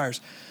their own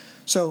desires.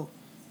 So,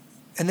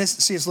 and this,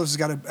 C.S. Lewis has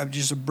got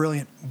just a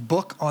brilliant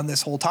book on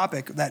this whole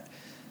topic, that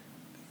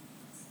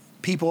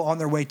people on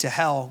their way to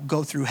hell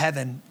go through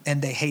heaven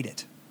and they hate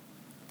it.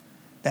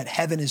 That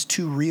heaven is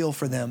too real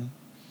for them,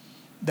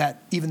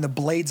 that even the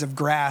blades of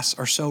grass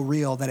are so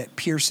real that it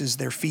pierces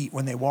their feet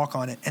when they walk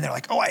on it. And they're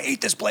like, oh, I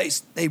hate this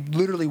place. They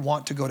literally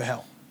want to go to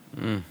hell.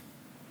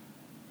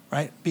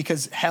 Right?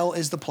 Because hell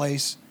is the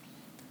place.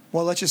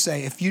 Well, let's just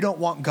say, if you don't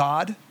want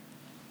God,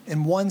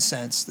 in one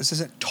sense, this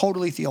isn't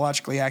totally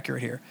theologically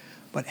accurate here,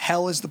 but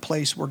hell is the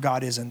place where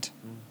God isn't.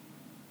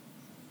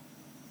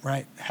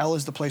 Right? Hell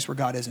is the place where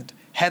God isn't.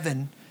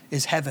 Heaven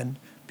is heaven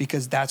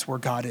because that's where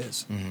God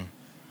is.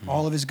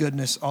 All of his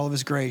goodness, all of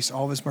his grace,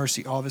 all of his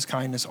mercy, all of his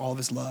kindness, all of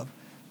his love.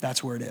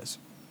 That's where it is.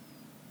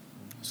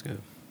 That's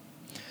good.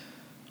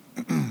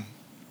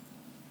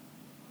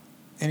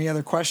 Any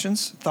other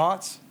questions,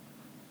 thoughts?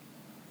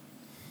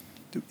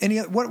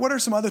 What are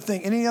some other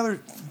things? Any other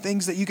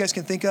things that you guys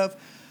can think of?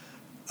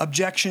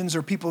 Objections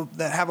or people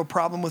that have a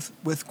problem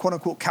with quote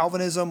unquote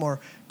Calvinism or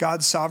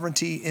God's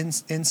sovereignty in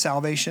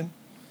salvation?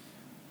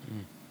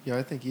 Yeah,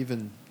 I think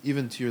even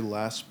to your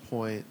last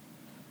point,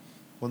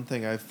 one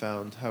thing I've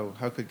found,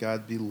 how could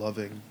God be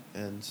loving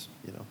and,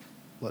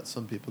 let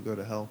some people go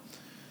to hell?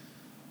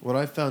 What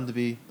I've found to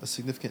be a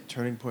significant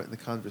turning point in the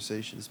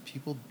conversation is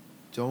people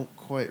don't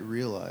quite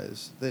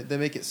realize. They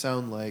make it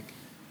sound like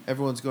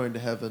everyone's going to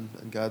heaven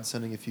and God's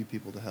sending a few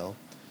people to hell,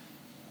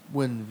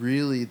 when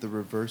really the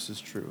reverse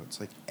is true. It's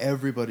like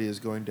everybody is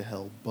going to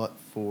hell but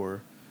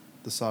for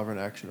the sovereign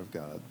action of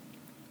God,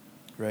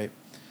 right?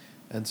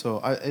 And so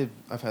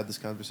I've had this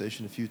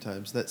conversation a few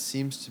times. That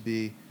seems to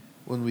be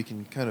when we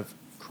can kind of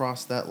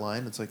cross that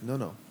line. It's like,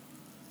 no.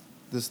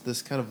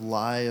 This kind of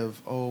lie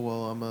of, oh,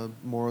 well, I'm a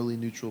morally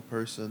neutral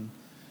person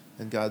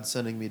and God's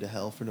sending me to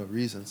hell for no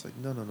reason. It's like,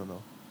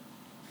 no.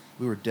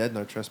 We were dead in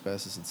our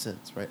trespasses and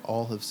sins, right?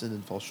 All have sinned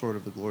and fall short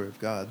of the glory of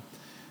God.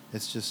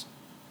 It's just,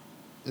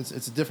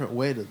 it's a different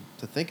way to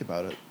think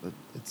about it, but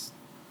it's,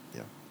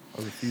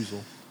 a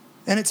refusal.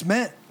 And it's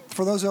meant,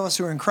 for those of us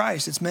who are in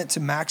Christ, it's meant to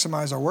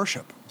maximize our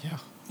worship. Yeah.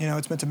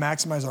 It's meant to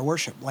maximize our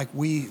worship.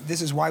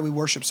 This is why we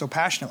worship so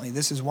passionately.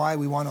 This is why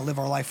we want to live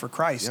our life for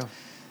Christ. Yeah.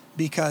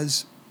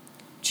 Because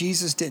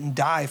Jesus didn't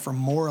die for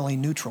morally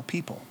neutral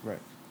people. Right.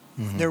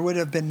 Mm-hmm. There would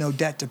have been no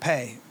debt to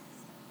pay.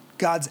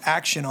 God's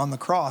action on the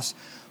cross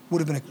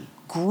would have been a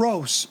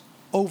gross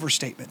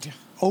overstatement,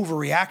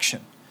 overreaction.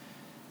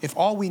 If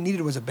all we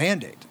needed was a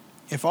Band-Aid,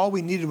 if all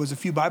we needed was a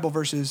few Bible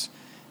verses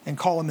and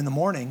call him in the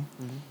morning,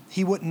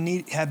 he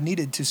wouldn't have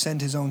needed to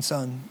send his own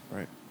son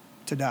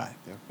to die.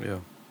 Yeah.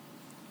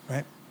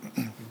 Right?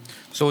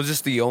 So is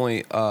this the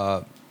only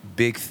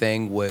big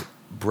thing what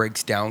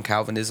breaks down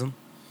Calvinism?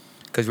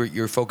 Because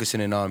you're focusing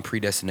in on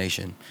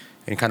predestination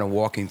and kind of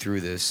walking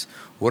through this.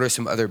 What are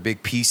some other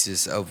big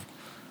pieces of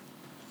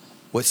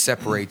what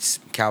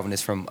separates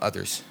Calvinists from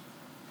others?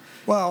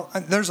 Well,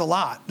 there's a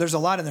lot. There's a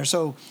lot in there.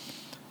 So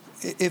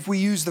if we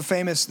use the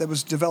famous that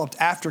was developed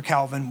after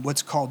Calvin,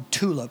 what's called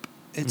TULIP,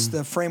 it's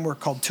the framework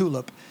called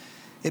TULIP.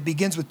 It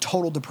begins with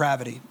total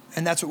depravity,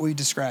 and that's what we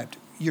described.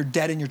 You're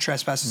dead in your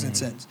trespasses and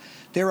sins.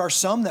 There are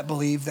some that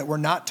believe that we're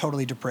not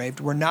totally depraved.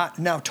 We're not.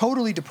 Now,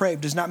 totally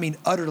depraved does not mean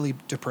utterly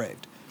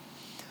depraved.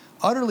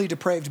 Utterly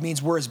depraved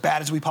means we're as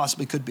bad as we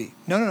possibly could be.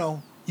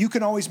 No. You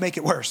can always make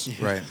it worse.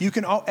 Right.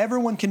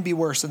 Everyone can be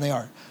worse than they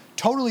are.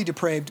 Totally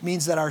depraved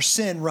means that our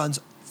sin runs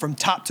from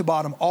top to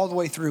bottom all the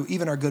way through,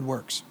 even our good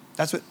works.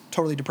 That's what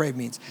totally depraved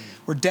means.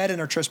 We're dead in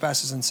our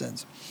trespasses and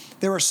sins.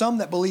 There are some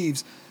that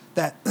believes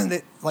that,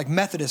 like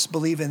Methodists,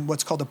 believe in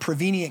what's called a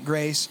prevenient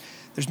grace.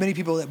 There's many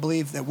people that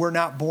believe that we're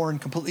not born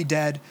completely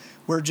dead.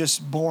 We're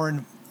just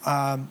born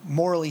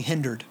morally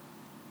hindered,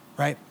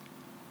 right?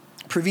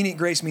 Prevenient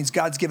grace means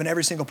God's given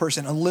every single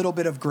person a little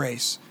bit of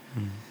grace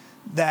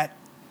that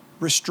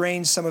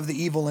restrains some of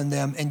the evil in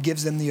them and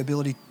gives them the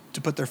ability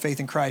to put their faith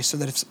in Christ, so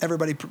that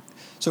if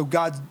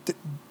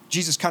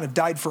Jesus kind of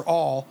died for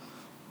all,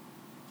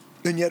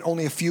 and yet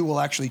only a few will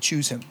actually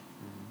choose him.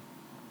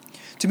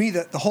 To me,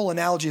 the whole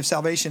analogy of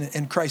salvation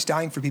and Christ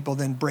dying for people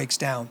then breaks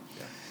down.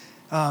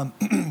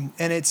 And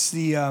it's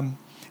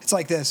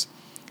like this.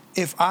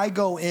 If I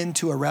go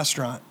into a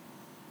restaurant,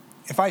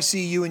 if I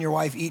see you and your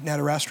wife eating at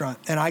a restaurant,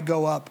 and I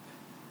go up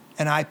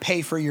and I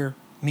pay for your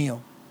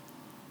meal,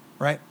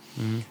 right?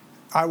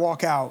 I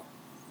walk out,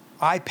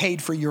 I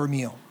paid for your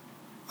meal.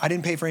 I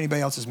didn't pay for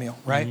anybody else's meal,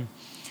 right?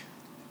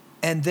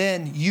 And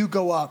then you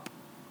go up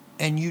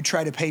and you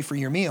try to pay for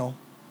your meal,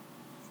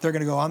 they're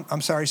going to go,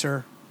 I'm sorry,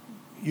 sir,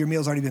 your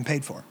meal's already been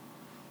paid for.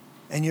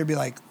 And you'll be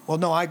like, well,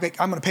 no, I'm going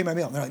to pay my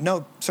meal. And they're like,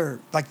 no, sir,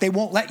 like they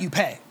won't let you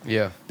pay.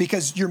 Yeah.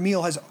 Because your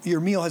meal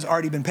has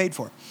already been paid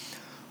for.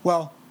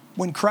 Well,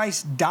 when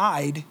Christ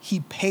died,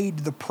 he paid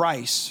the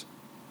price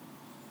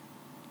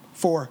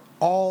for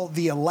all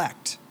the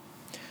elect.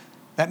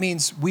 That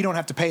means we don't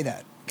have to pay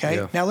that. Okay?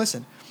 Yeah. Now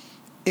listen,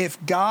 if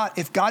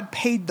God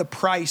paid the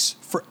price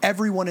for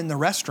everyone in the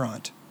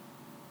restaurant,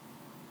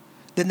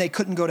 then they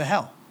couldn't go to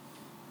hell.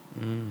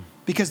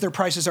 Because their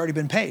price has already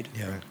been paid.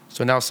 Yeah.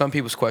 So now some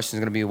people's question is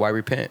going to be, why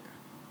repent?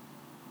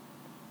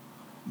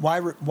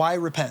 Why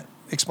repent?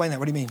 Explain that.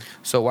 What do you mean?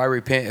 So why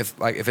repent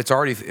if it's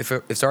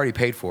already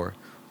paid for?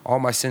 All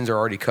my sins are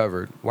already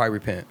covered. Why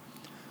repent?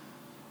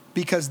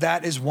 Because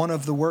that is one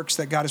of the works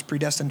that God has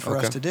predestined for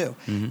us to do.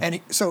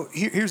 And so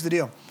here's the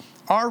deal.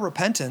 Our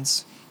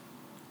repentance,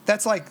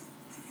 that's like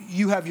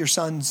you have your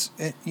sons.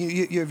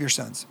 You have your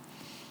sons.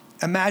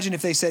 Imagine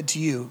if they said to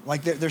you,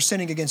 like they're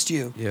sinning against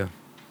you. Yeah.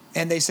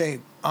 And they say,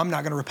 I'm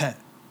not going to repent.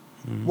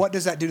 What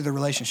does that do to the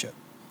relationship?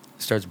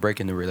 It starts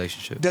breaking the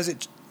relationship.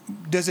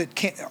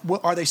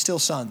 Are they still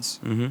sons?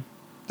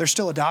 They're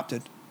still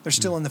adopted. They're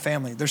still in the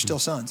family. They're still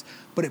sons.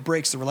 But it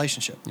breaks the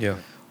relationship. Yeah.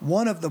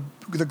 One of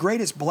the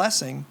greatest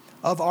blessing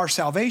of our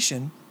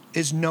salvation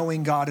is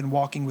knowing God and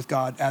walking with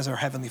God as our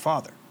Heavenly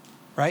Father,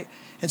 right?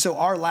 And so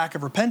our lack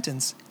of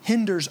repentance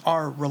hinders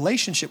our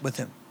relationship with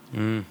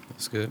him.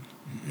 That's good.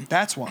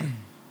 That's why,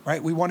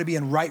 right? We want to be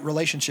in right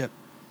relationship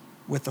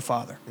with the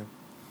Father. Yeah.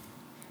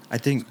 I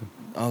think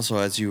also,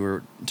 as you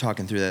were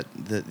talking through that,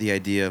 the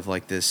idea of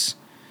like this,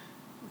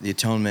 the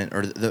atonement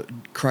or the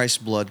Christ's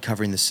blood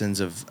covering the sins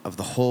of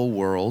the whole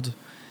world.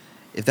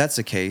 If that's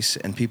the case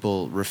and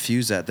people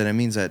refuse that, then it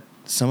means that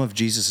some of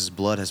Jesus'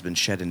 blood has been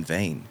shed in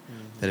vain.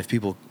 that if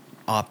people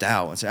opt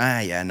out and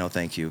say, yeah, no,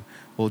 thank you.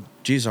 Well,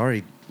 Jesus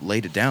already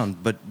laid it down,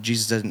 but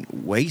Jesus doesn't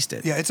waste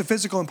it. Yeah, it's a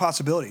physical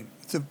impossibility.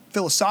 It's a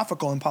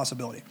philosophical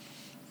impossibility.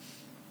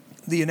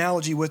 The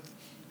analogy with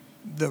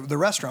the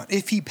restaurant.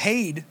 If he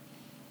paid,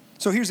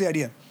 so here's the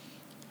idea.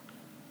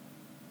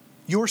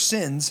 Your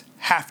sins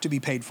have to be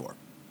paid for.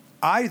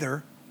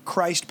 Either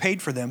Christ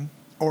paid for them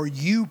or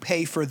you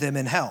pay for them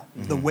in hell.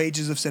 Mm-hmm. The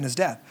wages of sin is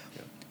death.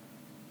 Yeah.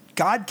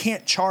 God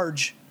can't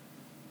charge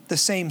the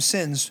same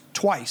sins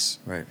twice.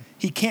 Right.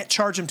 He can't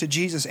charge them to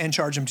Jesus and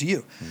charge them to you.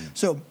 Mm-hmm.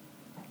 So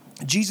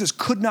Jesus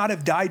could not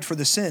have died for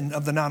the sin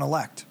of the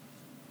non-elect,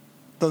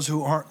 those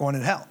who aren't going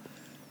to hell,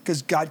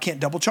 because God can't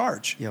double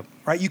charge. Yep.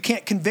 Right? You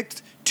can't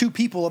convict two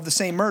people of the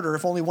same murder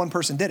if only one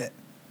person did it.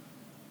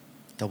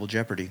 Double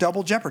jeopardy.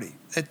 Double jeopardy.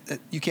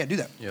 You can't do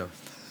that. Yeah.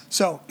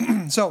 So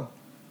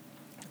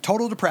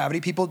total depravity.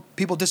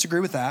 People disagree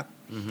with that.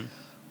 Mm-hmm.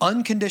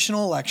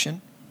 Unconditional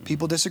election.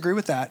 People disagree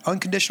with that.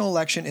 Unconditional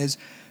election is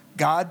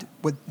God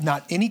with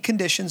not any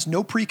conditions,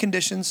 no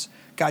preconditions.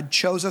 God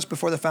chose us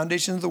before the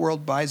foundation of the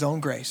world by his own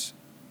grace,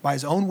 by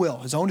his own will,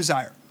 his own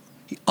desire.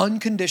 He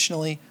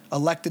unconditionally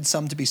elected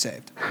some to be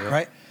saved,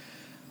 right?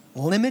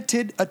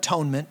 Limited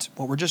atonement,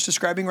 what we're just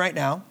describing right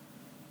now,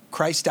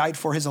 Christ died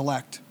for his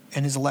elect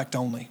and his elect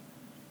only,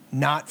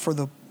 not for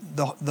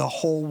the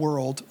whole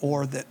world,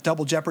 or that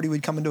double jeopardy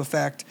would come into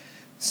effect.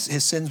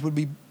 His sins would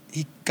be,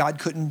 God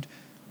couldn't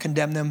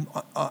condemn them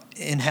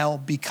in hell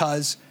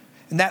because,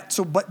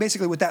 but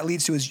basically what that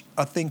leads to is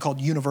a thing called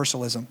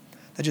universalism,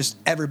 that just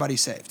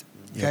everybody's saved,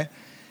 okay? Yep.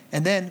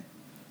 And then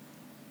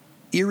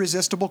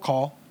irresistible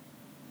call.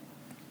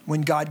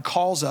 When God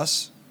calls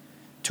us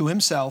to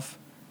himself,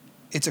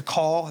 it's a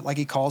call like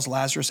he calls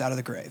Lazarus out of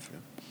the grave. Yeah.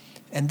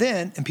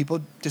 And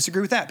people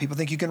disagree with that. People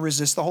think you can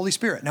resist the Holy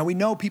Spirit. Now, we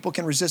know people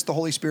can resist the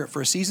Holy Spirit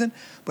for a season,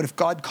 but if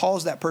God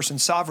calls that person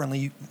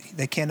sovereignly,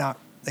 they cannot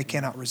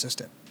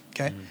resist it,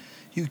 okay? Mm-hmm.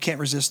 You can't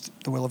resist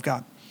the will of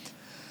God.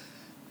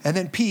 And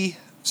then P,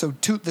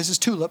 this is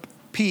tulip.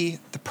 P,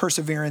 the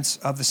perseverance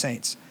of the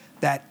saints,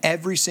 that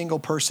every single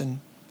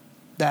person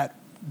that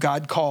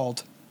God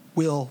called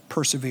will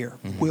persevere,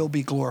 mm-hmm. will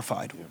be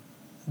glorified,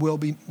 will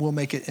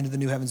make it into the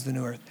new heavens, the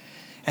new earth.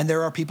 And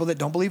there are people that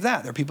don't believe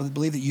that. There are people that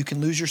believe that you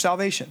can lose your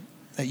salvation,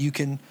 that you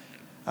can,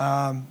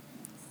 the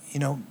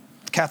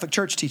Catholic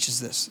Church teaches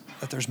this,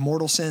 that there's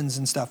mortal sins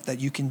and stuff that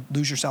you can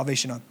lose your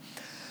salvation on.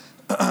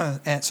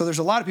 And so there's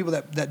a lot of people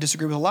that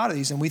disagree with a lot of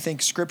these, and we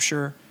think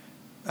Scripture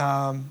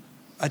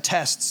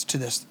attests to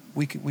this.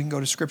 We can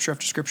go to Scripture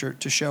after Scripture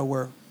to show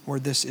where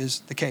this is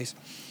the case.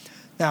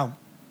 Now,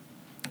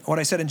 what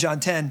I said in John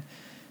 10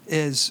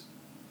 is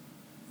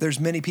there's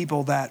many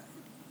people that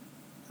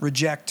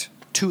reject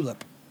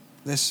tulip,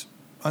 this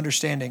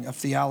understanding of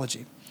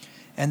theology,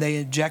 and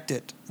they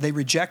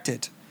reject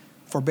it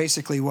for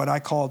basically what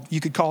you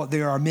could call it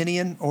the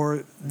Arminian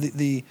or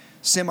the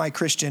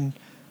semi-Christian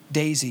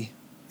daisy.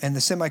 And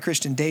the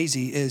semi-Christian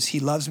daisy is he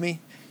loves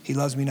me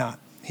not.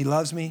 He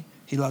loves me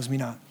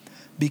not.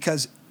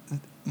 Because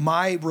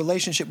my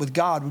relationship with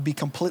God would be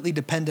completely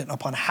dependent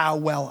upon how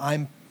well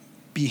I'm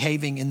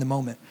behaving in the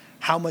moment.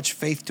 How much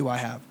faith do I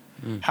have?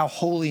 How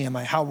holy am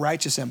I? How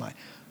righteous am I?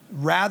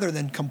 Rather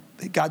than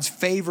God's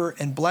favor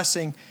and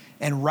blessing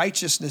and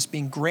righteousness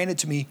being granted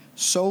to me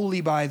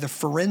solely by the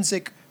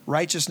forensic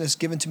righteousness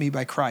given to me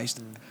by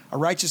Christ, a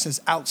righteousness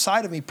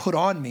outside of me put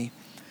on me,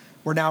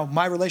 where now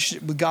my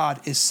relationship with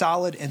God is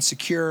solid and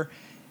secure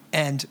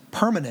and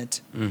permanent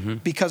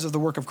because of the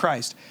work of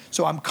Christ.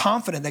 So I'm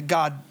confident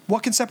that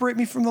what can separate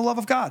me from the love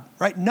of God,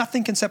 right?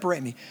 Nothing can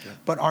separate me. Yeah.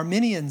 But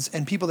Arminians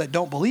and people that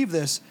don't believe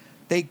this,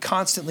 they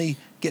constantly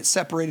get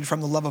separated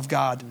from the love of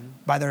God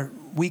by their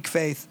weak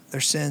faith,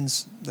 their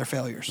sins, their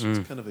failures.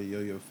 It's kind of a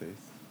yo-yo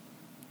faith.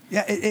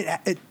 Yeah,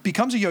 it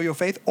becomes a yo-yo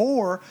faith,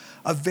 or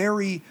a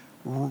very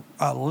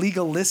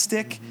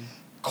legalistic,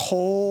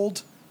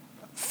 cold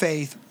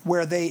faith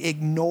where they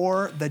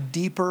ignore the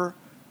deeper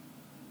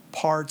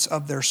parts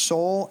of their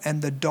soul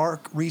and the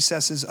dark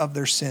recesses of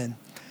their sin.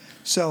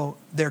 So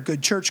they're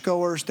good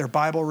churchgoers, they're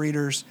Bible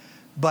readers,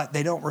 but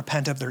they don't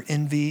repent of their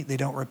envy, they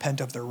don't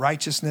repent of their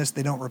righteousness,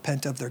 they don't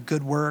repent of their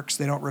good works,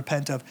 they don't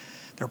repent of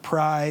their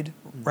pride,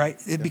 right?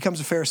 It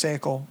becomes a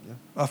pharisaical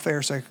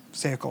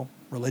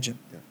religion.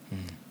 Yeah.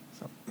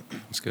 So.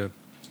 That's good.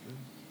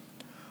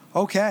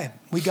 Okay,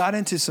 we got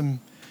into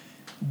some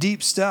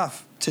deep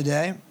stuff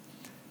today.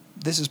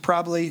 This has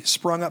probably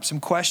sprung up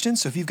some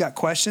questions. So if you've got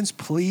questions,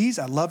 please,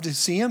 I'd love to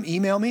see them.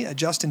 Email me at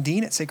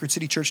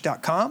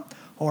justindean@sacredcitychurch.com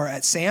or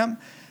at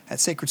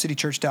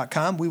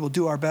sam@sacredcitychurch.com. We will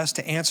do our best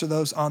to answer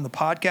those on the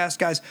podcast.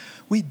 Guys,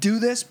 we do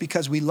this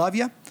because we love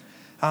you.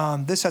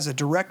 This has a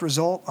direct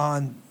result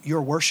on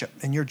your worship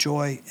and your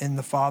joy in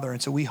the Father.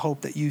 And so we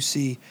hope that you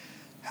see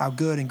how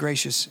good and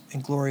gracious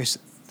and glorious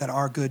that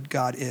our good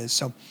God is.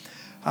 So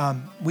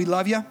we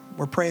love you.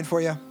 We're praying for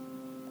you.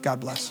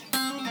 God bless.